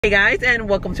Hey guys, and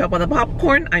welcome to Up on the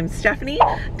Popcorn. I'm Stephanie.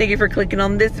 Thank you for clicking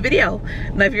on this video.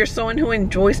 Now if you're someone who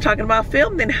enjoys talking about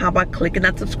film, then how about clicking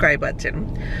that subscribe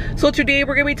button? So today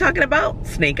we're going to be talking about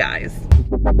Snake Eyes.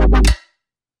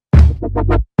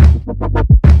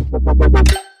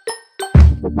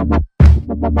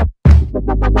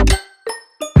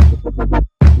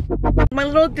 My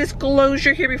little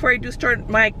disclosure here before I do start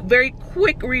my very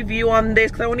quick review on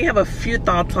this, because I only have a few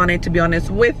thoughts on it, to be honest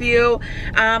with you.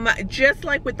 Just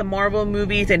like with the Marvel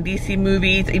movies and DC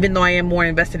movies, even though I am more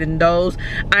invested in those,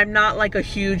 I'm not like a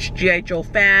huge G.I. Joe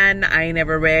fan. I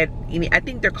never read any, I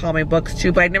think they're comic books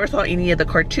too, but I never saw any of the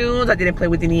cartoons. I didn't play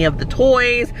with any of the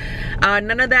toys,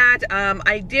 none of that.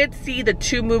 I did see the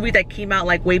two movies that came out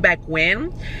like way back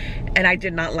when, and I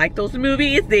did not like those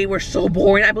movies. They were so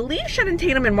boring. I believe Shannon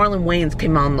Tatum and Marlon Wayans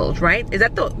came on those, right? Is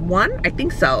that the one? I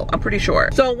think so. I'm pretty sure.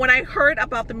 So when I heard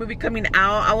about the movie coming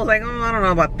out, I was like, oh, I don't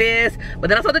know about this. But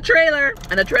then I saw the trailer,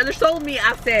 and the trailer sold me.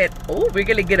 I said, oh, we're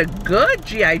gonna get a good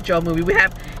G.I. Joe movie. We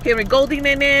have Henry Golding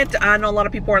in it. I know a lot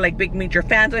of people are like big major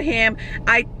fans of him.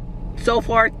 I so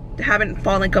far haven't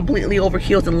fallen completely over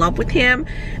heels in love with him.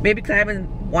 Maybe because I haven't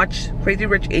watched Crazy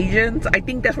Rich Asians. I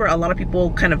think that's where a lot of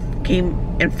people kind of came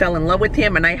and fell in love with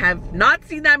him, and I have not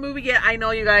seen that movie yet. I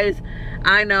know, you guys,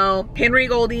 I know. Henry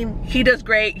Golding, he does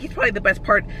great. He's probably the best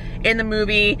part in the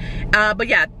movie. But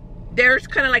yeah, there's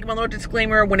kind of like my little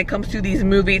disclaimer when it comes to these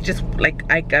movies. Just like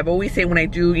I've always say when I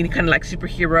do any kind of like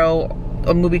superhero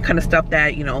or movie kind of stuff,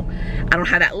 that, you know, I don't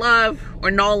have that love or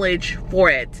knowledge for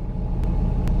it.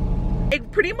 It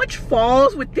pretty much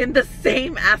falls within the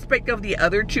same aspect of the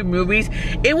other two movies.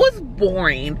 It was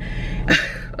boring.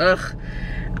 Ugh.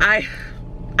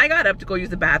 I got up to go use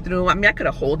the bathroom. I mean, I could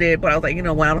have held it, but I was like, you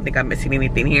know what? I don't think I'm missing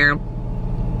anything here.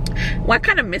 Well, I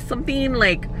kind of missed something.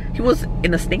 Like, he was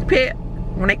in a snake pit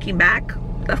when I came back.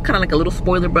 That's kind of like a little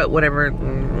spoiler, but whatever. I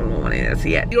don't want to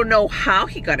see it. You don't know how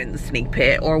he got in the snake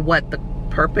pit or what the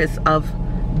purpose of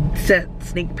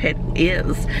snake pit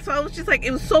is. So I was just like,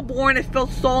 it was so boring. It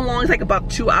felt so long. It's like about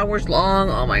 2 hours long.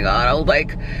 Oh my god. I was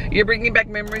like, you're bringing back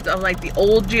memories of like the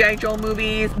old G.I. Joe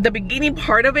movies. The beginning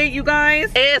part of it, you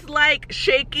guys, is like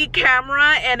shaky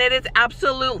camera, and it is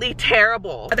absolutely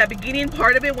terrible. That beginning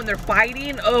part of it when they're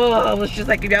fighting, oh, it was just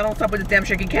like, if y'all don't stop with the damn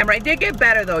shaky camera. It did get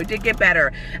better though. It did get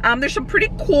better. There's some pretty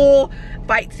cool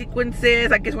fight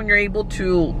sequences, I guess, when you're able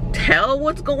to tell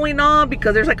what's going on,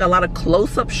 because there's like a lot of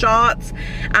close-up shots.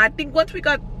 I think once we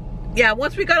got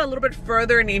a little bit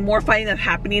further and more fighting that's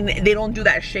happening, they don't do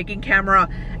that shaking camera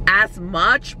as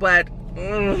much. But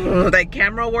that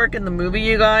camera work in the movie,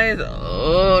 you guys,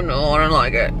 oh no, I don't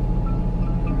like it.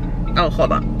 Oh,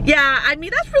 hold on. Yeah, I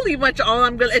mean, that's really much all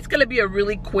it's gonna be a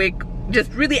really quick,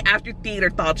 just really after theater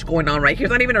thoughts going on right here.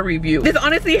 It's not even a review. This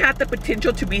honestly had the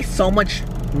potential to be so much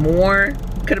more.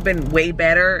 Could have been way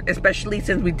better, especially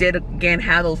since we did again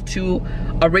have those two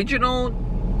original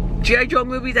G.I. Joe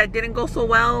movies that didn't go so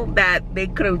well, that they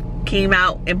could have came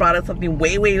out and brought us something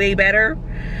way, way, way better.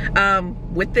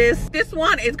 With this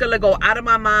one is gonna go out of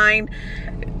my mind.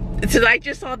 Since I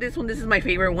just saw this one, this is my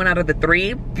favorite one out of the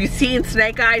three. If you've seen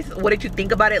Snake Eyes, what did you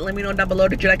think about it? Let me know down below.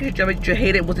 Did you like it? Did you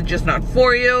hate it? Was it just not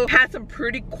for you? Had some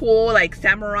pretty cool like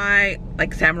samurai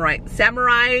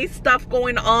stuff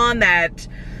going on that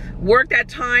worked at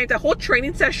times. The whole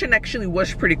training session actually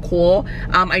was pretty cool.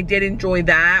 I did enjoy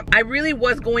that. I really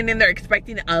was going in there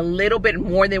expecting a little bit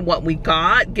more than what we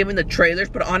got given the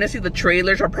trailers, but honestly the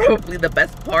trailers are probably the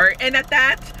best part, and at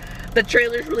that, the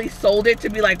trailers really sold it to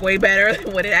be like way better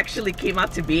than what it actually came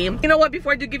out to be. You know what,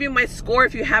 before I do give you my score,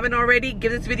 if you haven't already,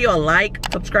 give this video a like,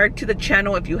 subscribe to the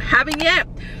channel if you haven't yet.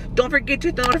 Don't forget to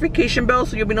hit the notification bell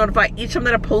so you'll be notified each time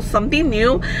that I post something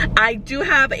new. I do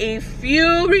have a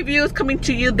few reviews coming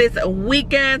to you this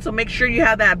weekend, so make sure you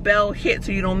have that bell hit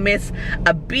so you don't miss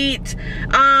a beat.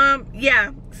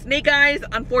 Yeah, Snake Eyes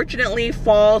unfortunately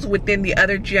falls within the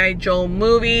other G.I. Joe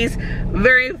movies.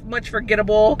 Very much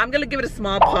forgettable. I'm gonna give it a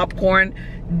small popcorn.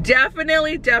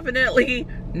 Definitely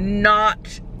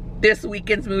not this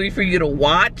weekend's movie for you to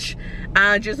watch.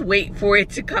 Just wait for it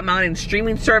to come out in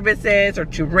streaming services or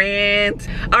to rent.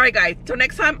 All right guys, till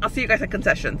next time, I'll see you guys at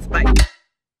concessions. Bye.